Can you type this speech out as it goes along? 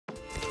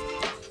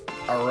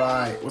All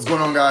right, what's going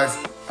on, guys?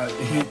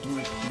 You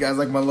guys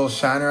like my little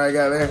shiner I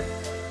got there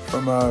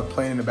from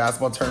playing in the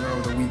basketball tournament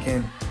over the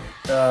weekend?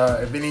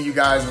 If any of you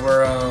guys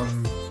were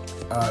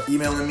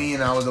emailing me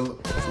and I was a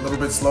little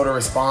bit slow to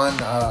respond,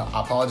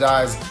 I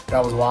apologize.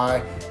 That was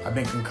why. I've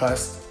been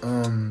concussed,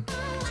 so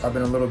I've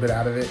been a little bit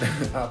out of it.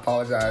 I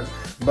apologize.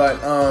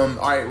 But all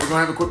right, we're gonna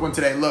have a quick one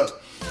today.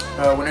 Look,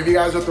 whenever you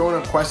guys are throwing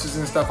up questions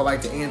and stuff, I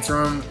like to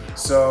answer them.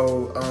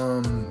 So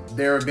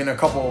there have been a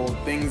couple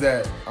things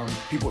that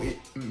people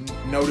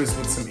noticed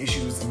with some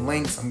issues with some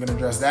links. I'm gonna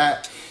address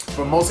that,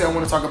 but mostly I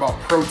want to talk about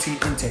protein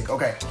intake.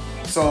 Okay,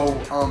 so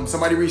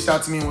somebody reached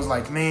out to me and was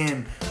like,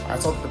 man, I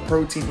saw that the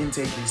protein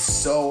intake is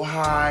so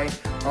high,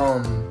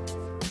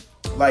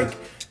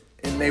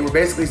 and they were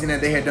basically saying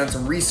that they had done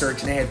some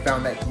research and they had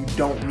found that you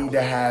don't need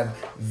to have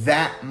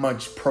that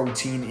much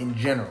protein in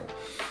general.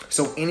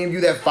 So any of you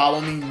that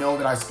follow me know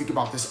that I speak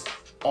about this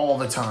all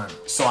the time.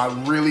 So I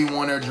really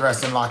want to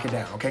address and lock it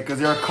down, okay? Because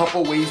there are a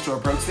couple ways to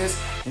approach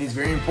this, and it's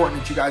very important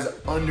that you guys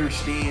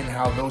understand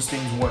how those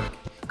things work,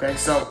 okay?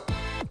 So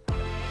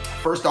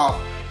first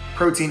off,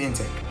 protein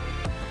intake.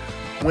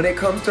 When it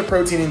comes to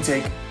protein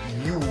intake,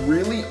 you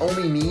really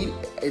only need,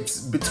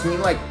 it's between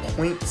like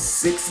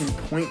 0.6 and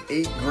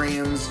 0.8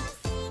 grams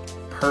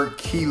per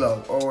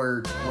kilo,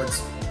 or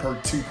what's per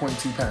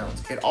 2.2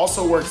 pounds. It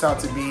also works out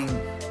to being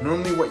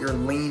normally what your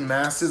lean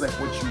mass is, like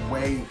what you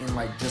weigh in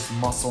like just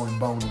muscle and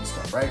bone and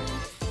stuff, right?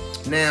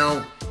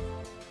 Now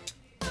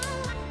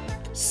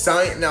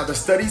the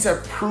studies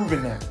have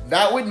proven that.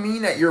 That would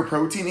mean that your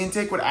protein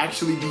intake would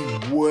actually be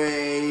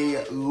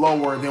way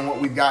lower than what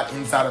we've got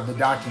inside of the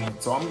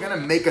document. So I'm gonna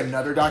make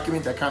another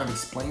document that kind of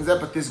explains that,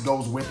 but this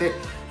goes with it.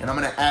 And I'm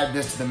gonna add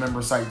this to the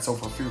member site. So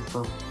for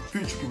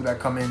future people that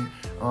come in,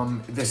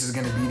 this is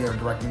gonna be there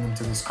directing them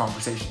to this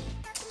conversation.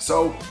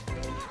 So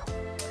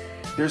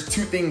there's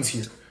two things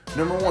here.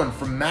 Number one,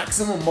 for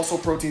maximum muscle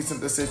protein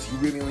synthesis, you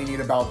really only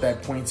need about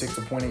that 0.6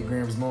 to 0.8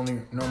 grams.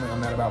 Normally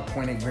I'm at about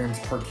 0.8 grams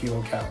per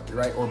kilocalorie,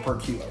 right? Or per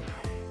kilo.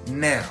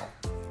 Now,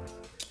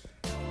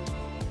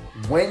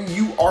 when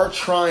you are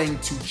trying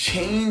to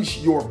change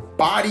your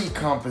body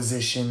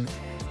composition,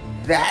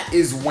 that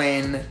is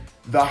when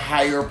the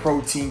higher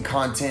protein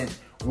content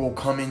will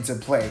come into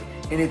play.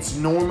 And it's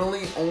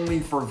normally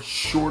only for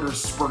shorter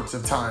spurts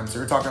of time. So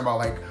you're talking about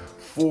like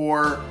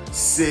 4,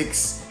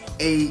 6,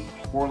 8,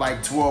 or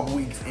like 12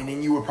 weeks, and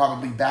then you would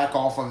probably back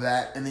off of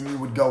that, and then you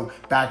would go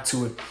back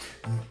to it.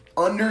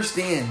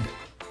 Understand,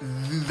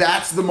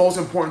 that's the most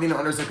important thing to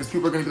understand, because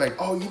people are gonna be like,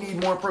 oh, you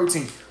need more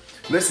protein.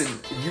 Listen,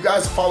 if you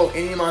guys follow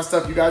any of my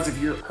stuff, you guys have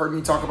heard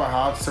me talk about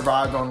how I've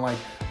survived on like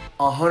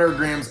 100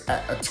 grams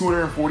at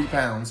 240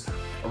 pounds,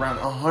 around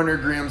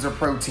 100 grams of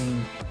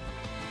protein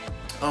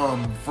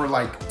for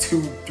like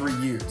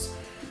 2-3 years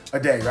a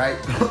day, right?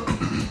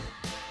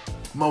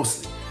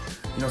 Mostly.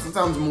 You know,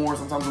 sometimes more,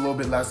 sometimes a little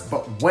bit less.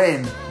 But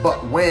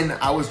when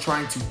I was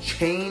trying to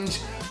change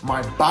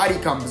my body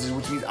composition,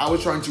 which means I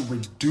was trying to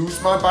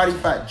reduce my body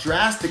fat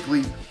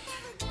drastically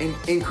and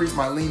increase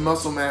my lean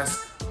muscle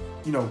mass,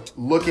 you know,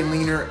 looking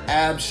leaner,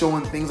 abs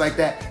showing, things like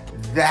that,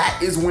 that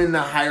is when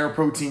the higher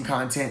protein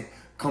content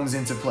comes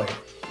into play.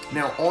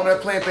 Now, on a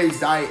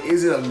plant-based diet,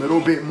 is it a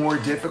little bit more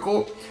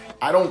difficult?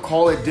 I don't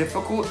call it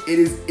difficult.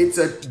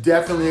 It's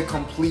definitely a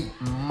complete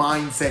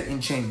mindset and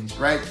change,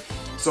 right?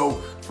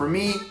 So for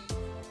me,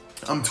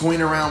 I'm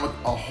toying around with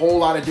a whole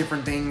lot of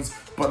different things,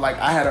 but like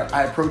I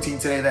had protein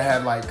today that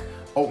had like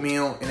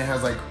oatmeal, and it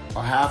has like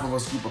a half of a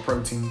scoop of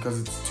protein,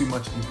 because it's too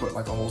much if you put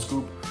like a whole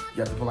scoop. You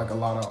have to put like a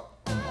lot of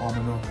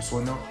almond milk or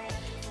soy milk.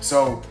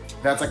 So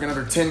that's like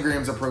another 10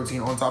 grams of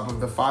protein on top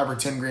of the 5 or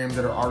 10 grams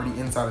that are already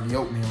inside of the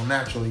oatmeal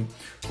naturally.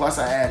 Plus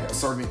I add a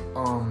serving,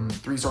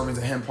 3 servings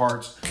of hemp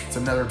parched. It's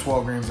another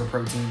 12 grams of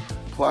protein.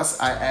 Plus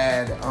I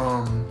add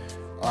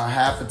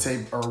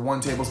one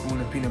tablespoon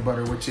of peanut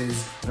butter, which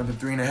is another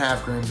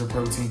 3.5 grams of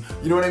protein.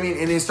 You know what I mean?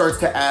 And it starts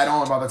to add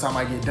on. By the time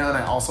I get done,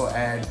 I also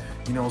add,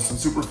 you know, some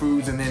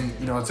superfoods, and then,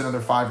 you know, it's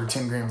another 5 or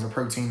 10 grams of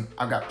protein.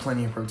 I've got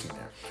plenty of protein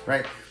there,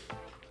 right?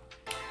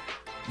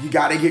 You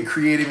got to get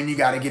creative and you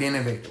got to get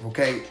innovative,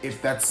 okay? If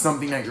that's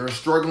something that you're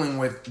struggling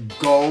with,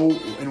 go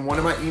in one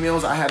of my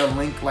emails. I had a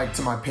link like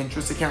to my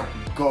Pinterest account.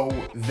 Go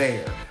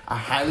there. I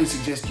highly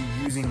suggest you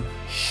using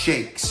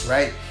shakes,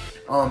 right?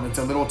 It's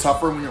a little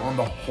tougher when you're on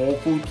the whole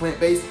food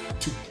plant-based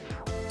to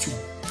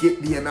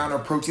get the amount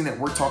of protein that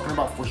we're talking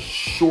about for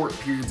short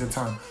periods of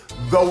time,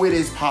 though it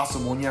is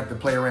possible and you have to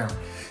play around.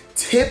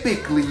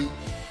 Typically,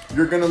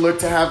 you're gonna look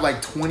to have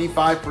like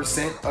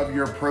 25% of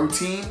your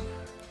protein,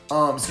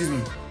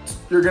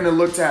 you're gonna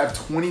look to have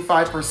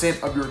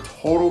 25% of your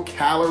total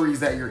calories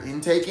that you're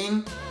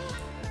intaking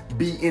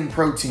be in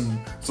protein.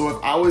 So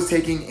if I was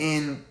taking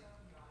in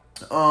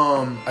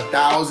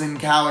 1,000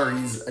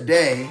 calories a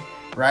day,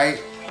 right?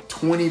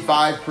 2,000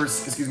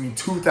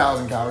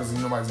 calories,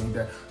 nobody's gonna eat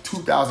that,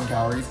 2,000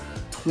 calories,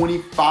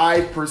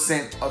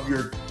 25% of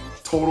your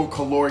total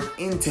caloric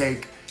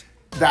intake,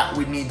 that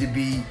would need to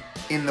be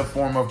in the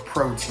form of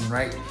protein,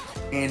 right?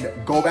 and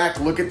go back,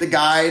 look at the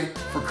guide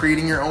for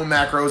creating your own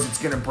macros.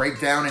 It's gonna break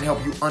down and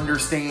help you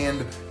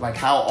understand like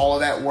how all of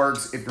that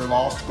works. If you're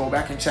lost, go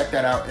back and check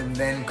that out, and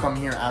then come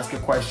here, ask a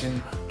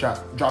question,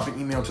 drop an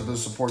email to the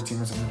support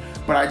team or something.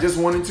 But I just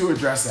wanted to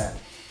address that.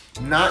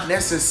 Not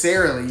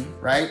necessarily,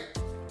 right?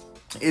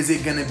 Is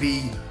it gonna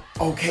be,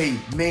 okay,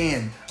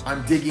 man,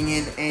 I'm digging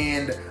in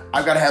and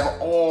I've gotta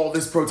have all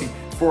this protein.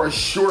 For a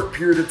short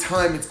period of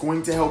time, it's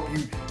going to help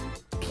you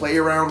play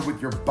around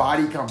with your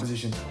body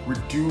composition,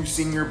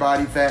 reducing your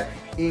body fat,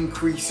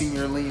 increasing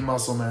your lean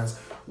muscle mass.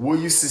 Will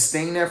you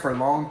sustain that for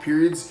long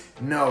periods?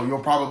 No, you'll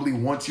probably,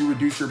 once you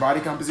reduce your body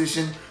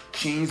composition,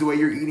 change the way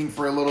you're eating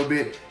for a little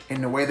bit,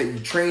 and the way that you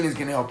train is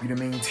gonna help you to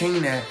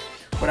maintain that.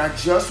 But I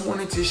just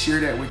wanted to share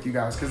that with you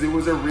guys because it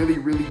was a really,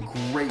 really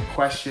great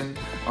question,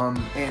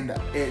 and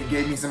it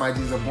gave me some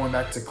ideas of going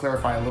back to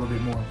clarify a little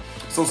bit more.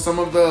 So some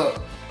of the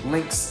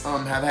links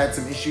have had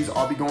some issues.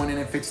 I'll be going in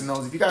and fixing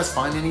those. If you guys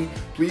find any,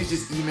 please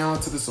just email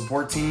it to the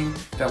support team.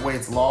 That way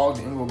it's logged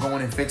and we'll go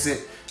in and fix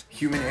it.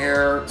 Human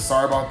error,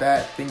 sorry about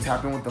that. Things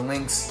happen with the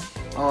links.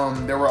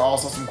 There were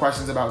also some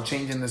questions about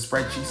changing the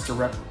spreadsheets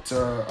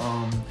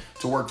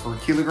to work for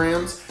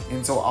kilograms,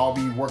 and so I'll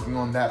be working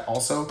on that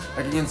also.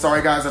 Like, again,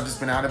 sorry guys, I've just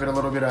been out of it a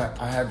little bit.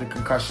 I had the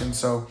concussion,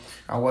 so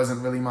I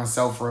wasn't really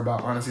myself for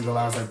about, honestly, the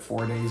last like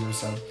 4 days or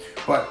so.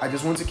 But I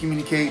just want to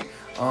communicate.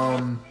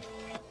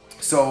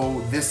 So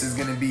this is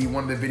gonna be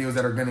one of the videos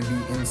that are gonna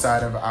be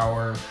inside of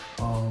our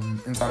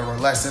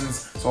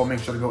lessons. So I'll make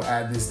sure to go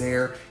add this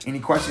there.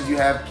 Any questions you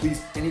have,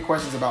 please, any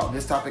questions about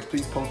this topic,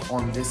 please post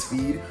on this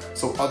feed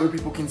so other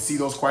people can see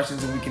those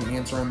questions and we can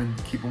answer them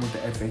and keep them with the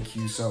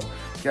FAQ. So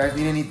if you guys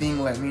need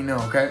anything, let me know,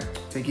 okay?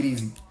 Take it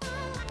easy.